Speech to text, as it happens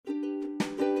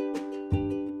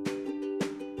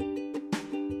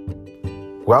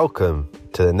Welcome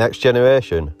to the Next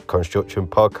Generation Construction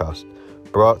Podcast,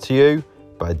 brought to you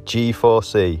by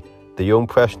G4C, the young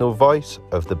professional voice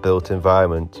of the built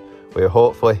environment. We are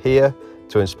hopefully here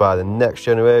to inspire the next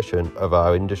generation of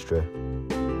our industry.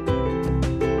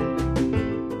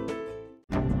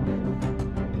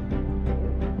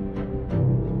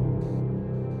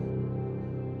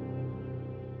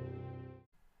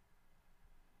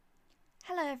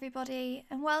 Hello everybody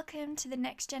and welcome to the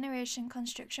Next Generation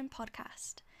Construction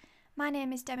Podcast. My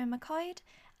name is Demi McCoid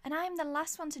and I am the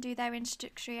last one to do their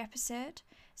introductory episode,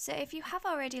 so if you have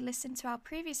already listened to our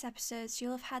previous episodes,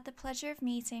 you'll have had the pleasure of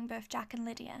meeting both Jack and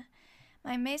Lydia,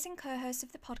 my amazing co-hosts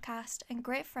of the podcast and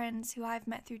great friends who I've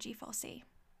met through G4C.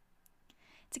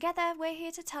 Together we're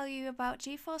here to tell you about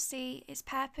G4C, its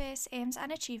purpose, aims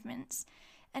and achievements,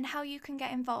 and how you can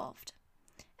get involved.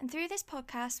 And through this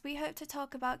podcast, we hope to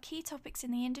talk about key topics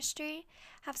in the industry,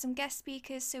 have some guest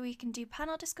speakers so we can do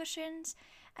panel discussions,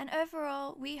 and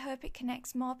overall, we hope it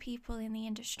connects more people in the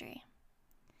industry.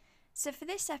 So for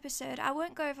this episode, I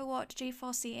won't go over what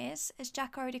G4C is, as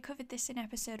Jack already covered this in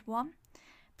episode 1.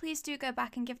 Please do go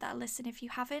back and give that a listen if you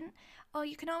haven't, or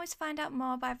you can always find out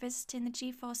more by visiting the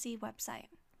G4C website.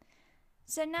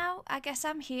 So now, I guess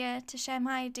I'm here to share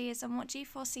my ideas on what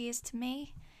G4C is to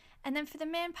me. And then for the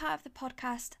main part of the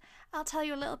podcast, I'll tell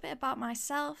you a little bit about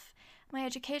myself, my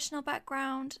educational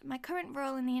background, my current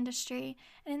role in the industry,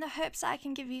 and in the hopes that I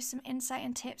can give you some insight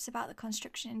and tips about the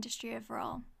construction industry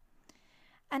overall.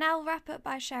 And I'll wrap up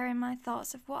by sharing my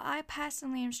thoughts of what I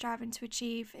personally am striving to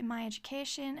achieve in my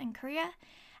education and career,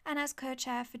 and as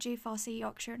co-chair for G4C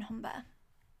Yorkshire and Humber.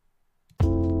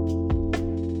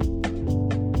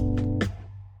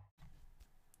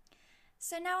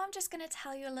 So now I'm just going to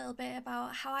tell you a little bit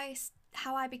about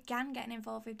how I began getting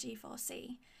involved with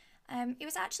G4C. It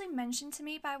was actually mentioned to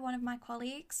me by one of my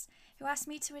colleagues who asked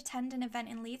me to attend an event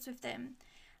in Leeds with them.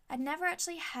 I'd never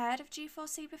actually heard of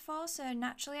G4C before, so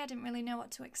naturally I didn't really know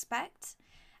what to expect.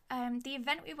 The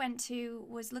event we went to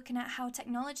was looking at how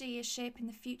technology is shaping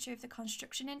the future of the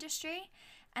construction industry,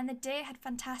 and the day had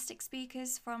fantastic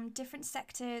speakers from different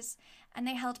sectors, and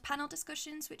they held panel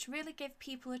discussions which really give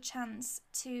people a chance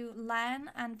to learn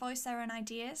and voice their own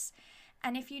ideas.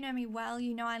 And if you know me well,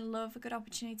 you know I love a good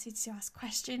opportunity to ask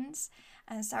questions.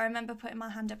 And so I remember putting my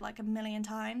hand up like a million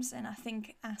times, and I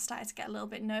think I started to get a little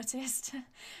bit noticed,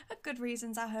 for good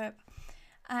reasons I hope.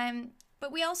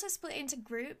 But we also split into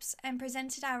groups and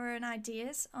presented our own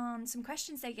ideas on some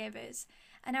questions they gave us.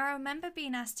 And I remember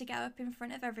being asked to get up in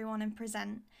front of everyone and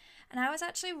present. And I was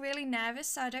actually really nervous,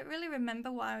 so I don't really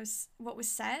remember what was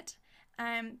said.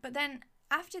 But then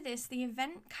after this, the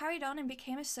event carried on and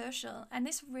became a social, and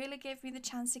this really gave me the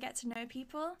chance to get to know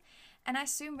people. And I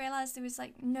soon realised there was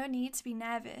no need to be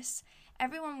nervous.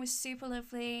 Everyone was super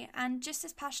lovely and just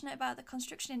as passionate about the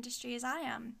construction industry as I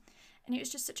am. And it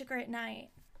was just such a great night.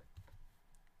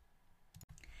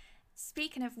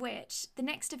 Speaking of which, the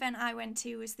next event I went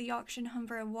to was the Yorkshire and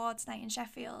Humber Awards night in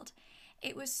Sheffield.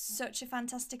 It was such a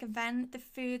fantastic event, the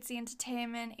foods, the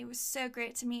entertainment. It was so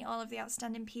great to meet all of the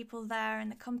outstanding people there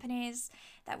and the companies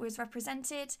that was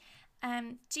represented.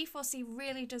 G4C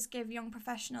really does give young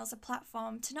professionals a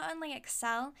platform to not only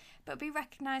excel, but be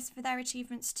recognised for their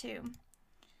achievements too.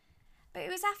 But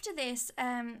it was after this,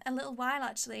 a little while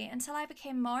actually, until I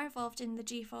became more involved in the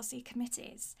G4C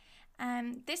committees.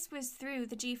 This was through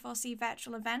the G4C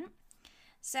virtual event.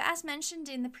 So as mentioned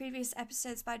in the previous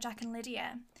episodes by Jack and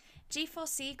Lydia,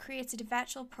 G4C created a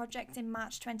virtual project in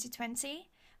March 2020,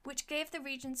 which gave the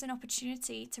regions an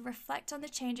opportunity to reflect on the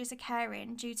changes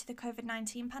occurring due to the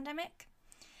COVID-19 pandemic.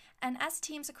 And as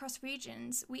teams across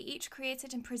regions, we each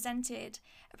created and presented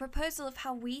a proposal of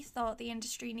how we thought the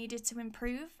industry needed to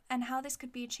improve and how this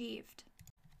could be achieved.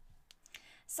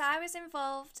 So I was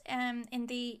involved in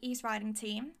the East Riding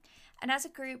team, and as a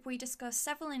group we discussed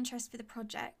several interests for the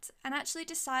project and actually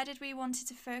decided we wanted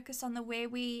to focus on the way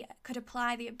we could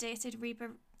apply the updated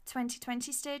REBA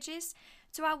 2020 stages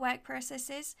to our work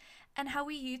processes and how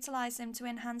we utilise them to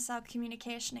enhance our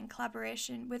communication and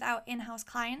collaboration with our in-house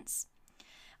clients.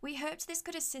 We hoped this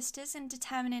could assist us in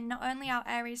determining not only our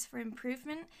areas for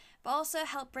improvement, but also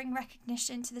help bring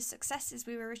recognition to the successes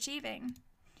we were achieving.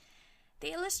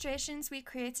 The illustrations we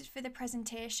created for the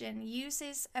presentation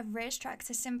uses a racetrack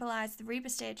to symbolise the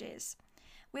REBA stages,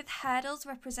 with hurdles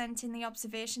representing the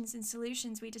observations and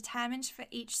solutions we determined for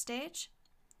each stage.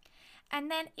 And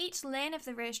then each lane of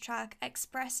the racetrack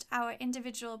expressed our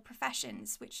individual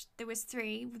professions, which there was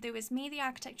 3. There was me, the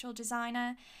architectural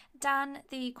designer, Dan,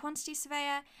 the quantity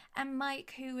surveyor, and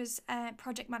Mike, who was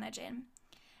project managing.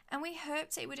 And we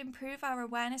hoped it would improve our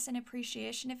awareness and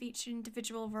appreciation of each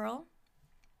individual role.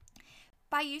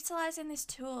 By utilising this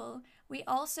tool, We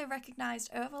also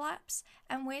recognised overlaps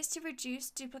and ways to reduce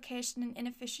duplication and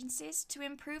inefficiencies to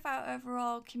improve our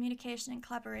overall communication and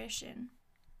collaboration.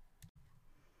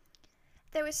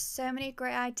 There were so many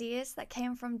great ideas that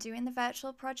came from doing the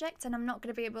virtual project, and I'm not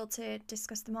going to be able to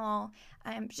discuss them all.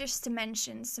 Just to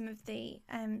mention some of the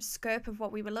scope of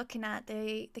what we were looking at,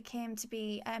 there came to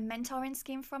be a mentoring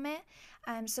scheme from it.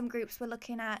 Some groups were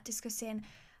looking at discussing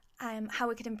how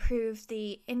we could improve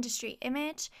the industry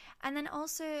image, and then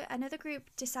also another group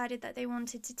decided that they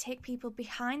wanted to take people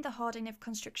behind the hoarding of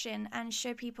construction and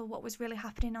show people what was really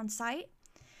happening on site.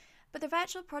 But the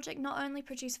virtual project not only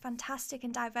produced fantastic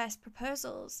and diverse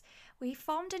proposals, we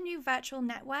formed a new virtual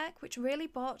network which really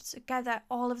brought together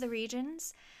all of the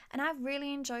regions, and I've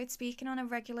really enjoyed speaking on a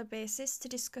regular basis to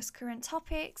discuss current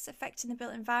topics affecting the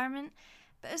built environment,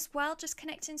 but as well just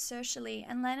connecting socially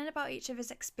and learning about each other's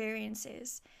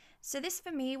experiences. So this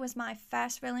for me was my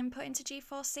first real input into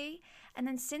G4C, and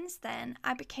then since then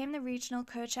I became the regional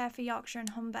co-chair for Yorkshire and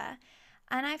Humber,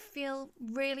 and I feel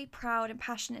really proud and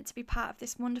passionate to be part of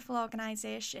this wonderful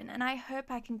organisation, and I hope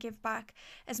I can give back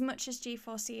as much as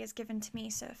G4C has given to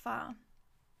me so far.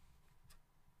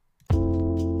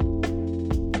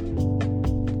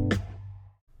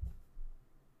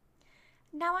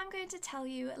 Now I'm going to tell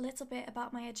you a little bit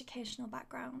about my educational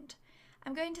background.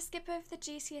 I'm going to skip over the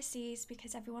GCSEs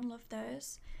because everyone loved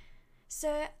those.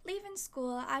 So leaving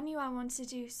school, I knew I wanted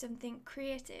to do something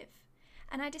creative,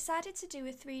 and I decided to do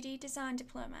a 3D design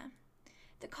diploma.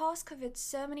 The course covered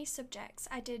so many subjects.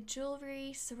 I did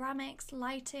jewellery, ceramics,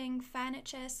 lighting,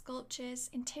 furniture,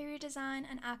 sculptures, interior design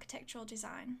and architectural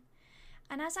design.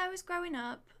 And as I was growing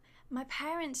up, my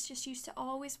parents just used to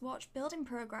always watch building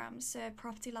programmes, so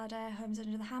Property Ladder, Homes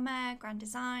Under the Hammer, Grand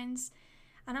Designs,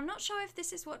 and I'm not sure if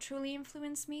this is what truly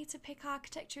influenced me to pick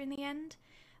architecture in the end,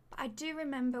 but I do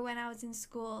remember when I was in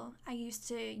school, I used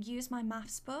to use my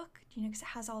maths book, because it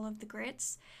has all of the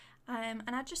grids, and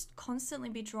I'd just constantly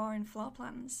be drawing floor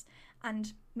plans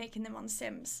and making them on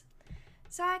Sims.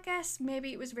 So I guess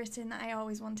maybe it was written that I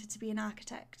always wanted to be an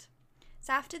architect.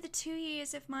 So after the 2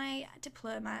 years of my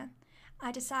diploma,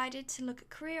 I decided to look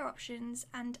at career options,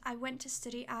 and I went to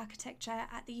study architecture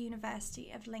at the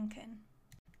University of Lincoln.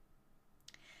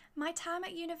 My time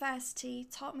at university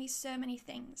taught me so many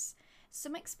things.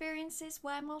 Some experiences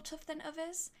were more tough than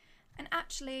others, and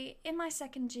actually, in my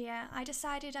second year, I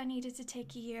decided I needed to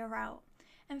take a year out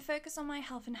and focus on my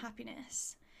health and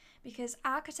happiness, because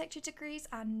architecture degrees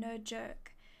are no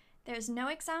joke. There's no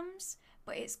exams,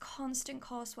 but it's constant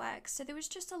coursework, so there was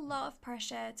just a lot of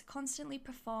pressure to constantly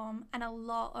perform and a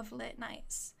lot of late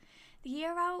nights. The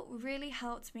year out really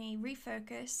helped me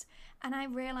refocus, and I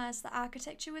realised that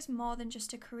architecture was more than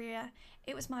just a career,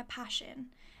 it was my passion.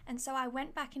 And so I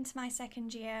went back into my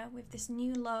second year with this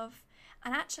new love,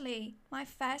 and actually my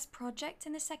first project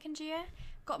in the second year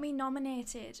got me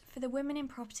nominated for the Women in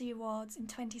Property Awards in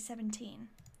 2017.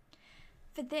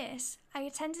 For this, I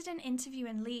attended an interview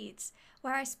in Leeds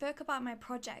where I spoke about my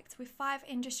project with 5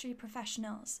 industry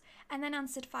professionals and then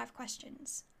answered 5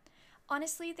 questions.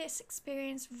 Honestly, this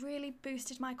experience really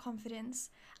boosted my confidence.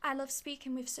 I love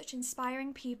speaking with such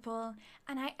inspiring people,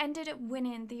 and I ended up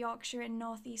winning the Yorkshire and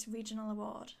North East Regional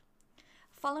Award.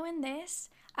 Following this,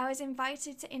 I was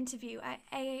invited to interview at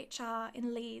AHR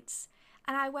in Leeds,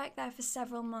 and I worked there for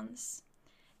several months.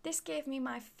 This gave me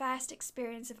my first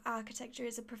experience of architecture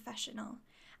as a professional,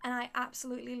 and I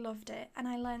absolutely loved it, and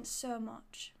I learned so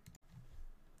much.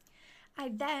 I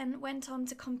then went on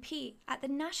to compete at the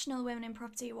National Women in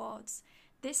Property Awards.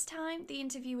 This time, the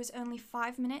interview was only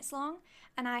 5 minutes long,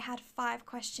 and I had 5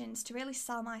 questions to really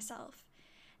sell myself.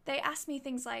 They asked me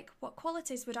things like, what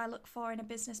qualities would I look for in a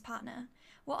business partner?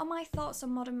 What are my thoughts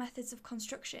on modern methods of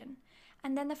construction?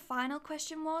 And then the final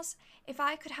question was, if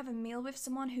I could have a meal with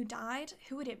someone who died,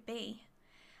 who would it be?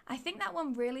 I think that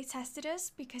one really tested us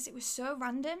because it was so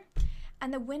random,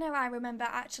 and the winner, I remember,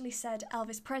 actually said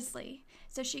Elvis Presley,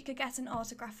 so she could get an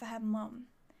autograph for her mum.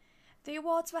 The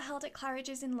awards were held at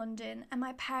Claridge's in London, and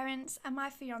my parents and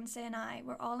my fiancé and I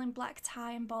were all in black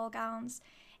tie and ball gowns.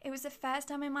 It was the first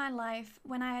time in my life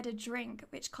when I had a drink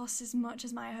which cost as much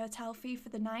as my hotel fee for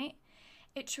the night.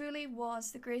 It truly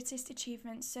was the greatest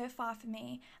achievement so far for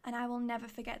me, and I will never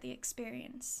forget the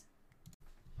experience.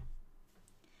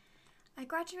 I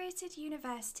graduated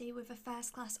university with a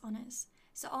first-class honours,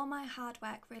 so all my hard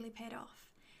work really paid off.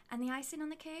 And the icing on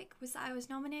the cake was that I was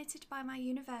nominated by my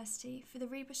university for the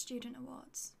Reba Student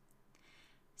Awards.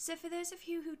 So for those of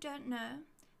you who don't know,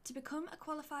 to become a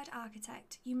qualified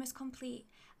architect, you must complete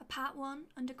a Part 1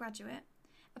 undergraduate,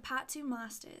 a Part 2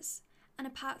 masters, and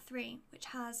a Part 3, which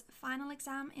has a final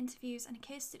exam, interviews and a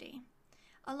case study.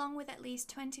 along with at least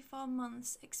 24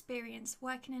 months experience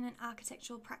working in an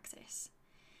architectural practice.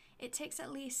 It takes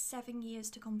at least 7 years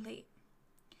to complete.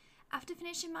 After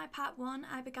finishing my Part 1,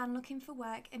 I began looking for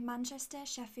work in Manchester,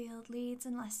 Sheffield, Leeds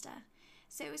and Leicester,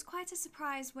 so it was quite a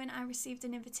surprise when I received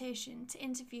an invitation to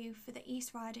interview for the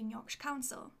East Riding Yorkshire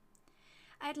Council.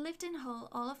 I had lived in Hull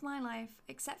all of my life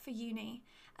except for uni,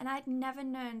 and I had never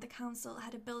known the council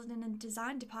had a building and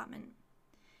design department.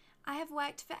 I have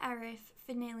worked for Erith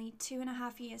for nearly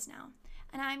 2.5 years now,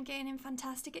 and I am gaining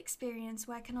fantastic experience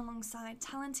working alongside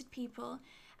talented people,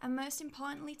 and most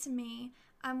importantly to me,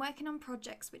 I'm working on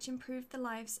projects which improve the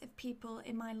lives of people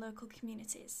in my local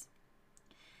communities.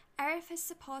 Erith has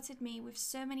supported me with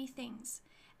so many things,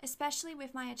 especially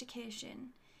with my education.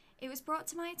 It was brought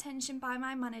to my attention by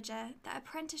my manager that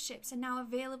apprenticeships are now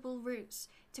available routes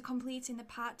to completing the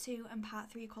Part 2 and Part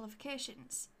 3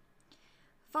 qualifications.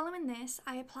 Following this,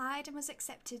 I applied and was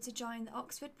accepted to join the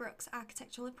Oxford Brookes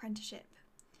Architectural Apprenticeship.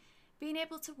 Being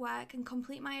able to work and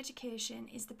complete my education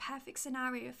is the perfect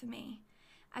scenario for me.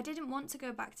 I didn't want to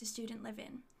go back to student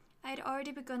living. I had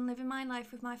already begun living my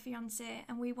life with my fiancé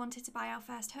and we wanted to buy our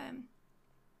first home.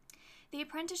 The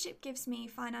apprenticeship gives me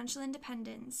financial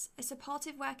independence, a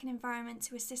supportive working environment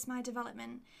to assist my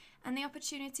development, and the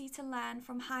opportunity to learn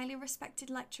from highly respected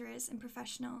lecturers and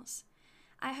professionals.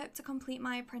 I hope to complete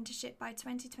my apprenticeship by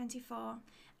 2024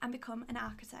 and become an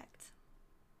architect.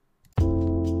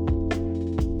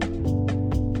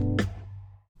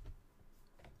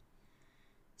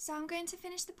 So I'm going to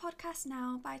finish the podcast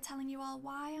now by telling you all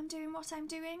why I'm doing what I'm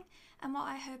doing and what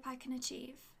I hope I can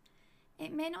achieve.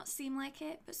 It may not seem like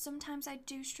it, but sometimes I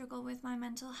do struggle with my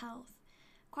mental health.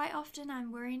 Quite often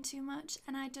I'm worrying too much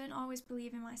and I don't always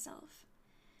believe in myself.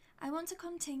 I want to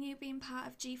continue being part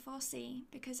of G4C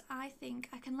because I think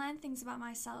I can learn things about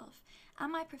myself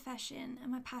and my profession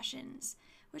and my passions,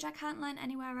 which I can't learn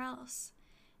anywhere else.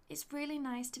 It's really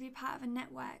nice to be part of a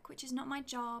network which is not my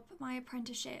job, my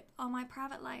apprenticeship, or my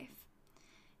private life.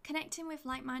 Connecting with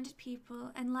like-minded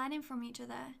people and learning from each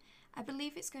other, I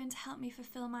believe it's going to help me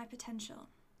fulfill my potential.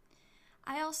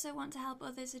 I also want to help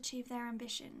others achieve their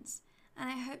ambitions, and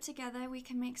I hope together we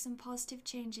can make some positive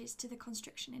changes to the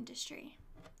construction industry.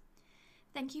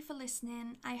 Thank you for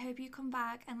listening. I hope you come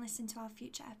back and listen to our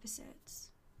future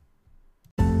episodes.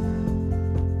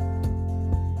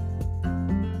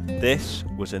 This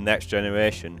was a Next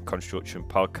Generation Construction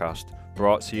podcast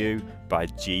brought to you by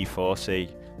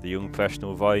G4C, the young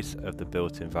professional voice of the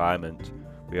built environment.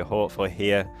 We are hopefully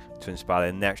here to inspire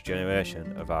the next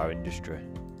generation of our industry.